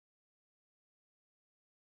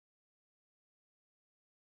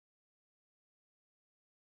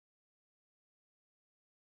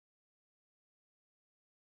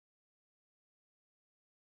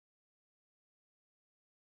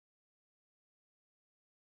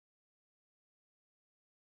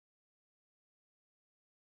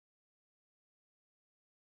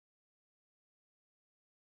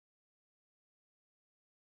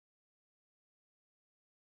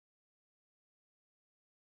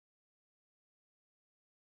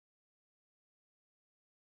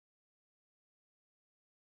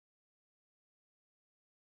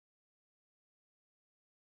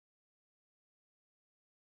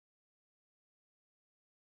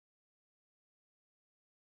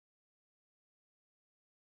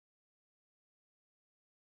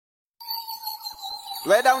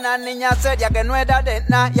Tú eras una niña seria que no era de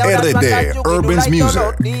nada. Y ahora RD Urban's Music.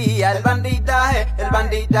 El bandidaje, el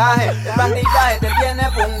bandidaje, el bandidaje te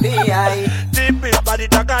tiene fundida ahí.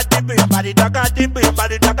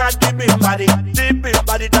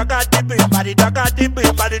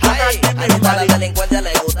 A la delincuencia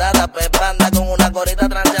le gusta la pepa, anda con una gorita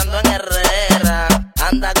transeando en Herrera.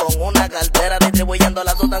 Anda con una cartera distribuyendo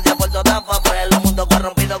la sustancia por toda papel. Un mundo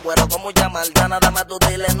corrompido, cuero con mucha maldad. Nada más tú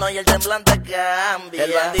diles no y el semblante cambia.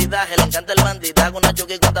 El bandidaje, le encanta el bandidaje. Una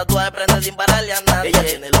chuki con tatuaje prende sin pararle a nadie. Ella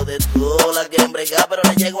tiene lo de todo, la quieren bregar, pero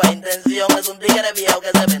no llegó a intención. Es un tigre viejo que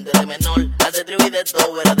se vende de menor. Hace tribu y de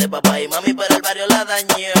todo, era de papá y mami, pero el barrio la dañó.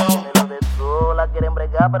 Tiene lo de todo, la quieren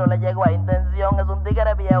bregar, pero le llegó a intención. Es un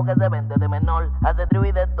tigre viejo que se vende de menor. Hace tribu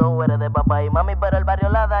y de todo, era de papá y mami, pero el barrio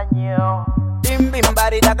la dañó. Tim bim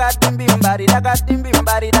bari daga tim bim bari daga tim bim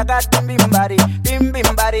bari daga tim bim bari tim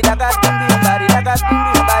bim bari daga tim bim bari daga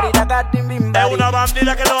tim bim bari daga tim bim bari. Es una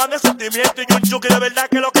bandida que no anda en sentimiento y un chuki de verdad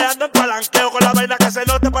que lo que anda en palanqueo con la vaina que se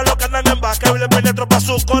note para los que andan en vaqueo y le penetro pa'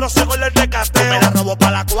 su coro sigo el recateo. Me la robo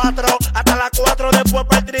pa' la 4 hasta la 4 después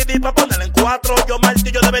pa' el 3D pa' ponerla en 4. Yo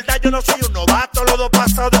martillo de verdad, yo no soy un novato. Los dos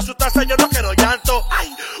pasados de su taza yo no quiero llanto.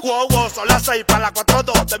 Ay, wow, wow, son las 6 para la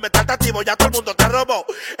 4-2. De metal activo ya todo el mundo te robó.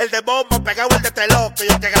 El de bombo pegado el de este loco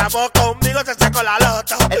y el que grabó conmigo se sacó la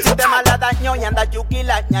loto. El sistema la dañó y anda chuki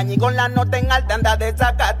la ñañi. Con la nota en alta anda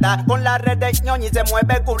desacata. Con la red de ñoñi se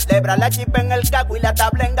mueve culebra. La chip en el cago y la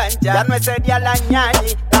tabla engancha. Ya no es seria la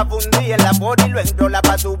ñañi. La fundí en la body y lo enrola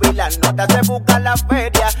pa' subir la nota. Se busca la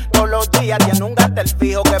feria todos los días. Tiene un gantel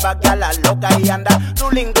fijo que va a la loca y anda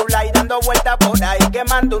tulingula y dando vueltas por ahí.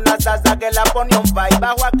 Quemando una salsa que la pone on fire.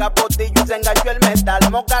 Bajo a capotillo y se enganchó el metal.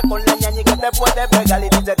 Moca con la ñañi que te puede pegar y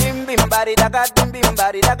dice tim bim bari daga tim bim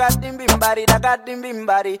bari daga tim bim bari daga tim bim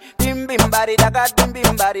bari tim bim bari daga tim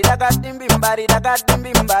bim bari daga tim bim bari daga tim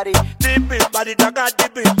bim bari tim bim bari daga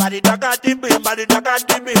tim bim bari daga tim bim bari daga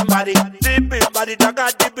tim bim bari tim bim bari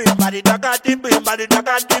daga tim bim bari daga tim bim bari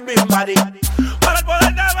daga tim bim bari. Para el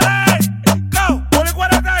poder de Bulin, go, Bulin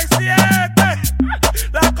 47,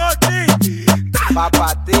 la cochita.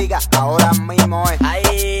 Papaa Tyga, ahora mismo es.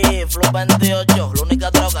 Ay, Flu 28, la única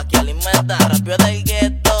droga que alimenta rápido del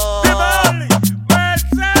gueto.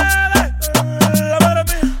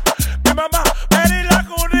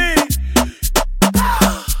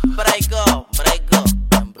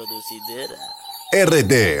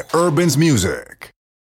 RD Urban's Music.